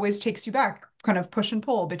it always takes you back, kind of push and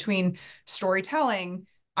pull between storytelling.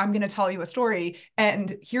 I'm going to tell you a story,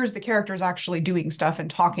 and here's the characters actually doing stuff and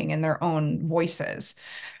talking in their own voices.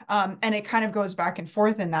 And it kind of goes back and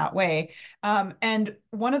forth in that way. And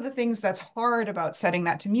one of the things that's hard about setting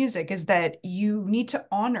that to music is that you need to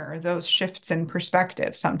honor those shifts in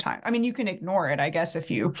perspective sometimes. I mean, you can ignore it, I guess, if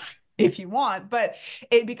you want, but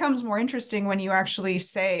it becomes more interesting when you actually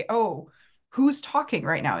say, oh, who's talking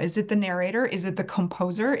right now? Is it the narrator? Is it the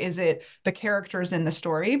composer? Is it the characters in the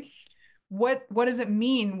story? What does it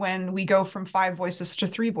mean when we go from 5 voices to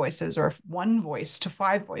 3 voices, or 1 voice to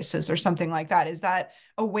 5 voices, or something like that? Is that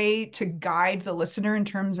a way to guide the listener in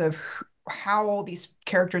terms of how all these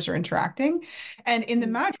characters are interacting? And in the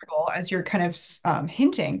madrigal, as you're kind of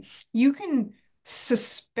hinting, you can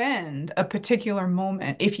suspend a particular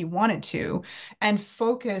moment if you wanted to and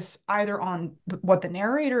focus either on what the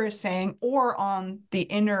narrator is saying or on the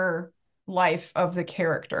inner life of the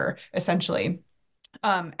character, essentially.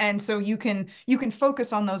 And so you can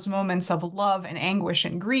focus on those moments of love and anguish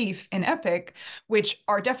and grief in epic, which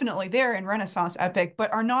are definitely there in Renaissance epic,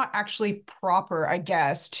 but are not actually proper, I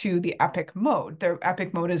guess, to the epic mode. The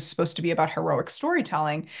epic mode is supposed to be about heroic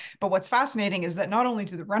storytelling. But what's fascinating is that not only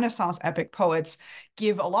do the Renaissance epic poets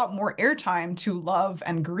give a lot more airtime to love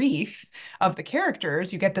and grief of the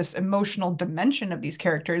characters, you get this emotional dimension of these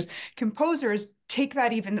characters. Composers take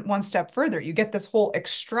that even one step further. You get this whole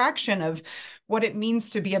extraction of what it means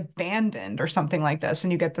to be abandoned or something like this,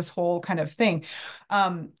 and you get this whole kind of thing.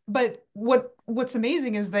 But what's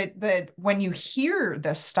amazing is that when you hear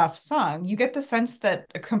this stuff sung, you get the sense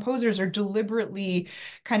that composers are deliberately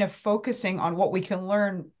kind of focusing on what we can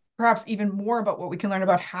learn, perhaps even more about what we can learn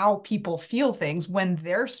about how people feel things when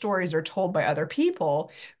their stories are told by other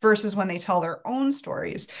people versus when they tell their own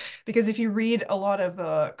stories. Because if you read a lot of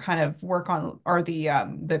the kind of work on, or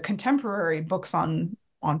the contemporary books on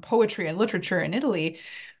poetry and literature in Italy,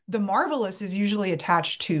 the marvelous is usually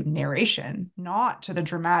attached to narration, not to the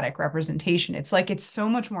dramatic representation. It's like it's so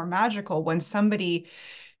much more magical when somebody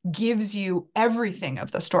gives you everything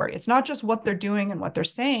of the story. It's not just what they're doing and what they're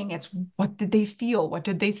saying, it's what did they feel, what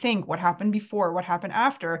did they think, what happened before, what happened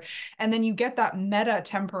after. And then you get that meta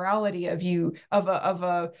temporality of you of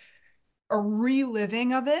a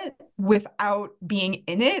reliving of it without being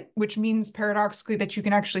in it, which means paradoxically that you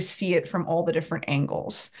can actually see it from all the different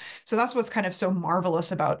angles. So that's what's kind of so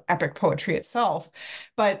marvelous about epic poetry itself.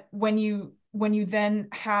 But when you then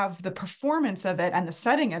have the performance of it and the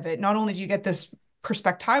setting of it, not only do you get this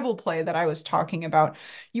perspectival play that I was talking about,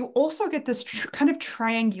 you also get this kind of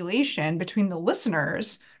triangulation between the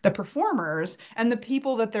listeners, the performers, and the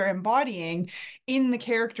people that they're embodying in the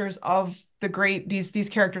characters of the great these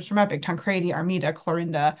characters from epic, Tancredi, Armida,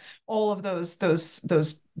 Clorinda, all of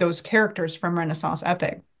those characters from Renaissance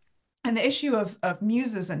epic. And the issue of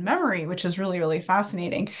muses and memory, which is really, really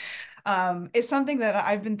fascinating, is something that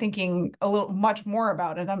I've been thinking a little much more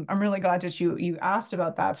about. And I'm really glad that you asked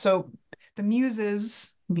about that. So the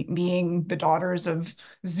muses being the daughters of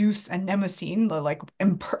Zeus and Mnemosyne,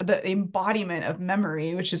 the embodiment of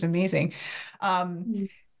memory, which is amazing. Um,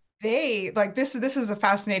 they like this is a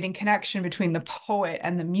fascinating connection between the poet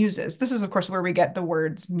and the muses. This is of course where we get the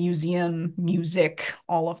words museum, music,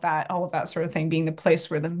 all of that sort of thing being the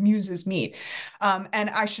place where the muses meet.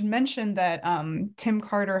 And I should mention that Tim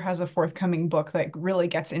Carter has a forthcoming book that really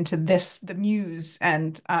gets into this, the muse,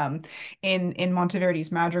 and in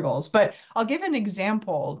Monteverdi's madrigals. But I'll give an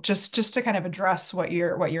example just to kind of address what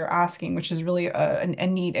you're asking, which is really a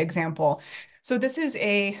neat example. So this is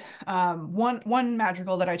a one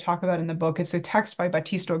madrigal that I talk about in the book. It's a text by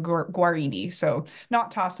Battista Guarini. So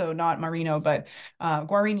not Tasso, not Marino, but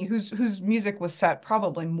Guarini, whose music was set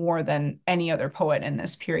probably more than any other poet in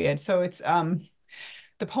this period. So it's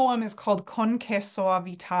the poem is called Con che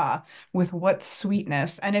soavità, with what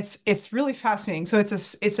sweetness, and it's really fascinating. So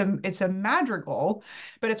it's a madrigal,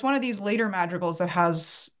 but it's one of these later madrigals that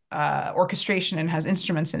has orchestration and has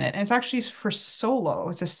instruments in it. And it's actually for solo.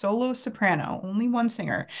 It's a solo soprano, only one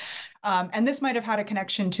singer. And this might have had a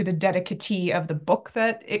connection to the dedicatee of the book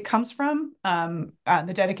that it comes from. The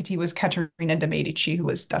dedicatee was Caterina de' Medici, who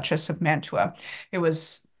was Duchess of Mantua. It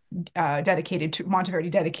was dedicated to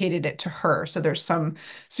Monteverdi, dedicated it to her. So there's some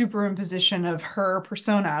superimposition of her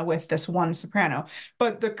persona with this one soprano.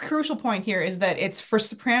 But the crucial point here is that it's for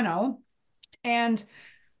soprano and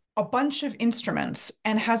a bunch of instruments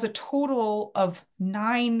and has a total of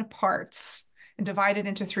 9 parts divided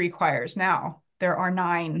into 3 choirs. Now, there are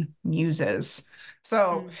 9 muses.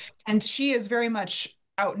 So, and she is very much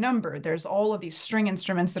outnumbered. There's all of these string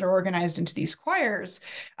instruments that are organized into these choirs.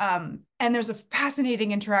 And there's a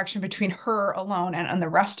fascinating interaction between her alone and the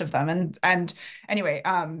rest of them. And anyway,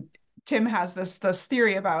 Tim has this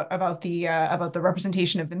theory about the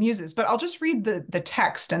representation of the muses, but I'll just read the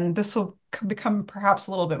text, and this will become perhaps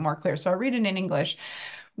a little bit more clear. So I'll read it in English.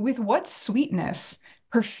 With what sweetness,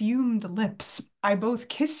 perfumed lips, I both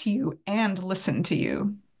kiss you and listen to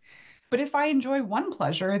you. But if I enjoy one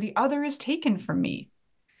pleasure, the other is taken from me.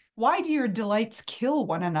 Why do your delights kill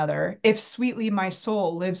one another, if sweetly my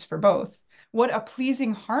soul lives for both? What a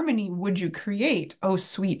pleasing harmony would you create, O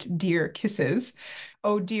sweet, dear kisses?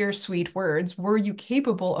 O dear, sweet words, were you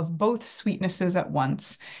capable of both sweetnesses at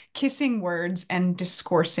once, kissing words and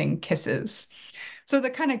discoursing kisses? So the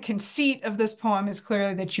kind of conceit of this poem is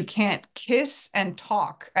clearly that you can't kiss and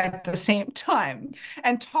talk at the same time.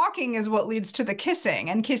 And talking is what leads to the kissing,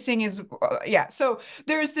 and kissing is, yeah. So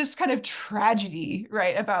there's this kind of tragedy,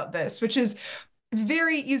 right, about this, which is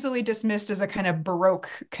very easily dismissed as a kind of Baroque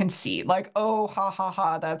conceit, like, oh, ha ha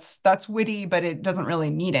ha, that's witty, but it doesn't really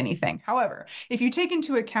mean anything. However, if you take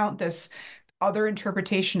into account this other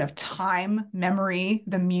interpretation of time, memory,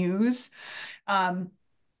 the muse,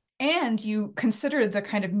 and you consider the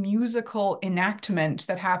kind of musical enactment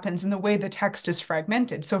that happens in the way the text is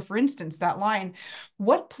fragmented. So, for instance, that line,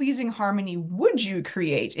 what pleasing harmony would you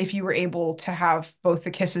create if you were able to have both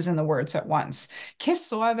the kisses and the words at once? Che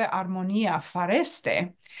soave armonia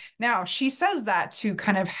fareste. Now, she says that to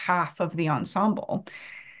kind of half of the ensemble,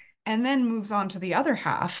 and then moves on to the other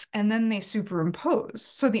half, and then they superimpose.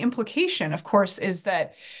 So the implication, of course, is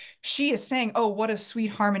that she is saying, oh, what a sweet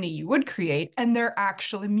harmony you would create. And they're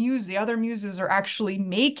actually the other muses are actually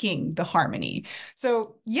making the harmony.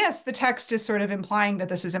 So yes, the text is sort of implying that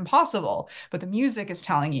this is impossible, but the music is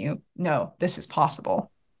telling you, no, this is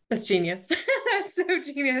possible. That's genius. That's so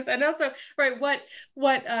genius. And also, right, what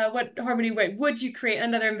harmony, right, would you create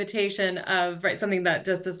another invitation of, right, something that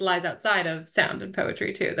just lies outside of sound and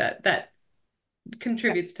poetry too, that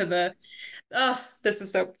contributes to the, oh, this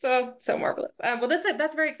is so marvelous. Well,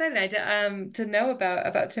 that's very exciting. To know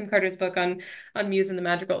about Tim Carter's book on Muse and the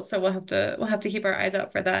Madrigals. So we'll have to keep our eyes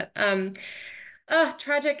out for that.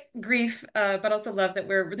 Tragic grief, but also love that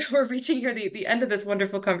we're that we're reaching here the end of this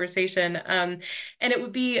wonderful conversation. And it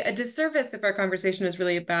would be a disservice if our conversation was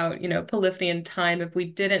really about, polyphony and time if we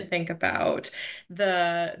didn't think about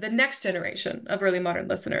the next generation of early modern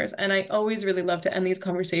listeners. And I always really love to end these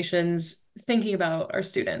conversations thinking about our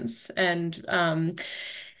students and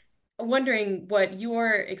wondering what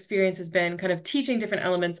your experience has been kind of teaching different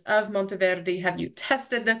elements of Monteverdi. Have you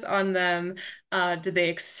tested this on them? Did they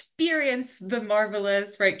experience the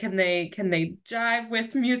marvelous, right? Can they jive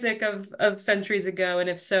with music of centuries ago? And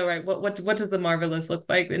if so, right, what does the marvelous look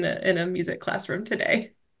like in a music classroom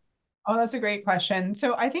today? Oh, that's a great question.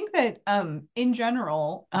 So I think that in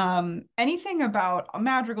general, anything about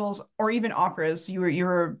madrigals or even operas, you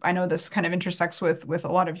were I know this kind of intersects with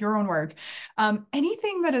a lot of your own work.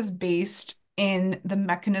 Anything that is based in the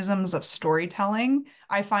mechanisms of storytelling,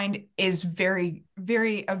 I find is a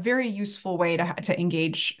very useful way to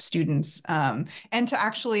engage students and to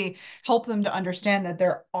actually help them to understand that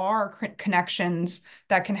there are connections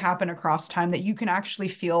that can happen across time that you can actually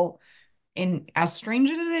feel in as strange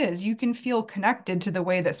as it is, you can feel connected to the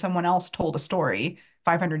way that someone else told a story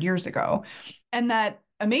 500 years ago. And that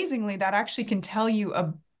amazingly, that actually can tell you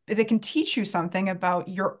that can teach you something about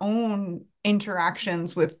your own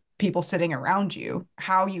interactions with people sitting around you,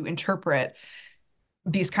 how you interpret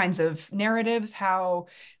these kinds of narratives, how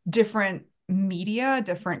different media,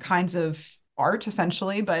 different kinds of art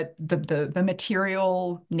essentially, but the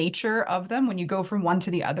material nature of them, when you go from one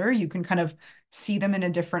to the other, you can kind of see them in a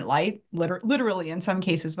different light, literally in some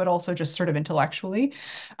cases, but also just sort of intellectually.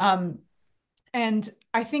 Um, and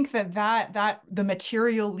I think that the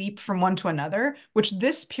material leap from one to another, which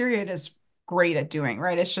this period is great at doing,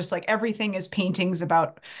 right? It's just like everything is paintings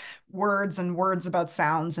about words and words about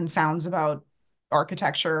sounds and sounds about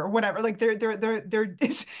architecture or whatever. Like they're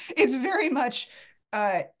it's very much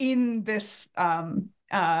in this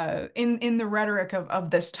in the rhetoric of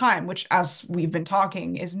this time, which as we've been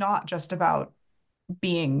talking is not just about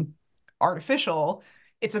being artificial.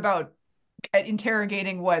 It's about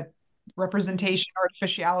interrogating what representation,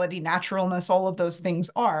 artificiality, naturalness, all of those things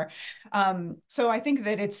are. So I think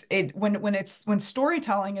that when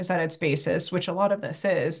storytelling is at its basis, which a lot of this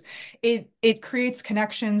is, it creates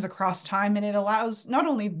connections across time, and it allows not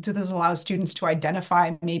only do this allow students to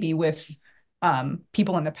identify maybe with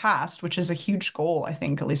people in the past, which is a huge goal, I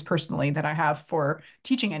think, at least personally, that I have for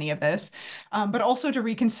teaching any of this, but also to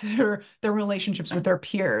reconsider their relationships with their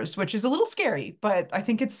peers, which is a little scary, but I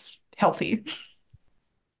think it's healthy.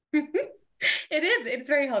 It is. It's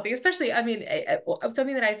very healthy, especially, I mean,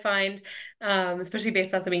 something that I find, especially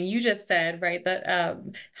based off something you just said, right? That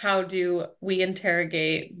how do we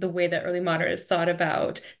interrogate the way that early modernists thought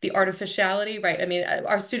about the artificiality, right? I mean,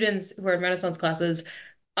 our students who are in Renaissance classes,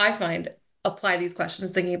 I find apply these questions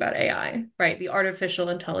thinking about AI, right? The artificial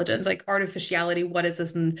intelligence, like artificiality, what is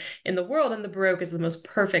this in the world? And the Baroque is the most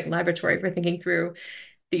perfect laboratory for thinking through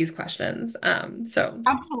these questions. So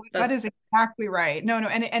Absolutely. That that's is exactly right. No, no,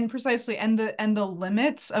 and precisely and the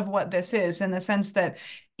limits of what this is in the sense that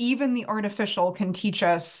even the artificial can teach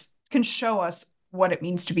us, can show us what it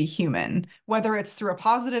means to be human, whether it's through a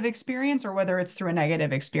positive experience or whether it's through a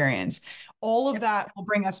negative experience. All of that will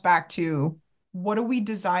bring us back to what do we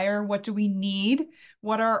desire? What do we need?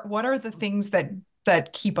 What are the things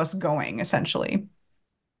that keep us going, essentially?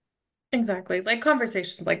 exactly, like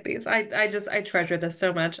conversations like these. I treasure this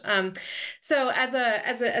so much. So as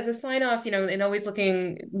a sign off, and always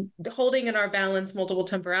holding in our balance multiple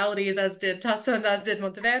temporalities, as did Tasso and as did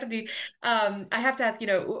Monteverdi. I have to ask,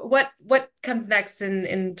 what comes next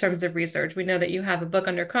in terms of research? We know that you have a book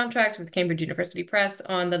under contract with Cambridge University Press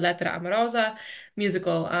on the Lettera Amorosa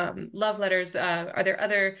musical love letters. Are there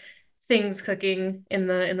other things cooking in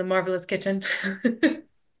the marvelous kitchen?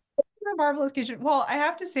 The Marvelous Kitchen. Well, I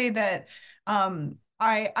have to say that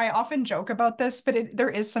I often joke about this, but there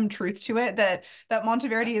is some truth to it that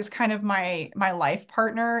Monteverdi is kind of my life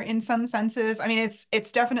partner in some senses. I mean,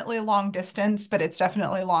 it's definitely long distance, but it's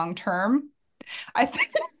definitely long term. I think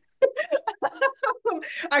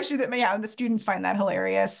actually that yeah, the students find that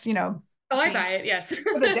hilarious, Oh, I being buy it. Yes.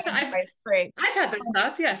 with a dead I've guy. Great. I've had those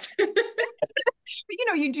thoughts. Yes. But,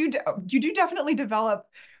 you do definitely develop.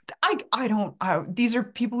 I don't. These are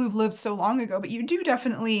people who've lived so long ago, but you do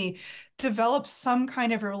definitely develop some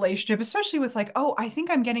kind of a relationship, especially with like, oh, I think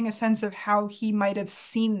I'm getting a sense of how he might have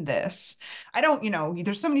seen this. I don't,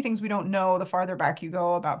 there's so many things we don't know the farther back you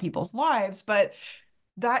go about people's lives, but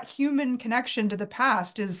that human connection to the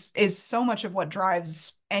past is so much of what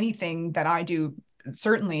drives anything that I do,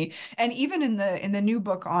 certainly. And even in the new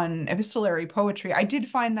book on epistolary poetry, I did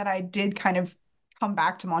find that I did kind of come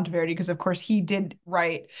back to Monteverdi because, of course, he did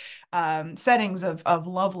write settings of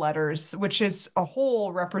love letters, which is a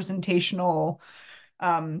whole representational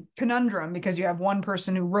conundrum because you have one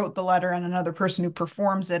person who wrote the letter and another person who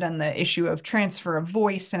performs it, and the issue of transfer of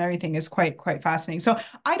voice and everything is quite fascinating. So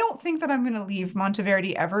I don't think that I'm going to leave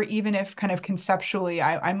Monteverdi ever, even if kind of conceptually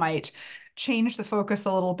I might change the focus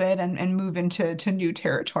a little bit and move into new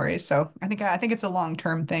territory. So I think it's a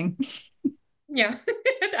long-term thing. Yeah.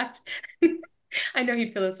 I know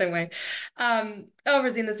he'd feel the same way. Oh,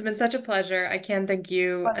 Rosine, this has been such a pleasure. I can't thank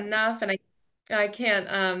you enough, and I can't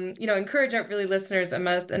encourage our really listeners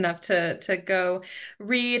enough to go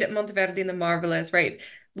read Monteverdi and the Marvelous, right?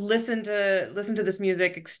 Listen to this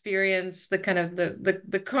music, experience the kind of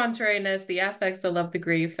the contrariness, the affects, the love, the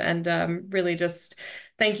grief, and really just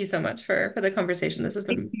thank you so much for the conversation. This has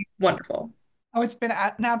been wonderful. Oh, it's been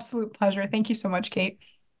an absolute pleasure. Thank you so much, Kate.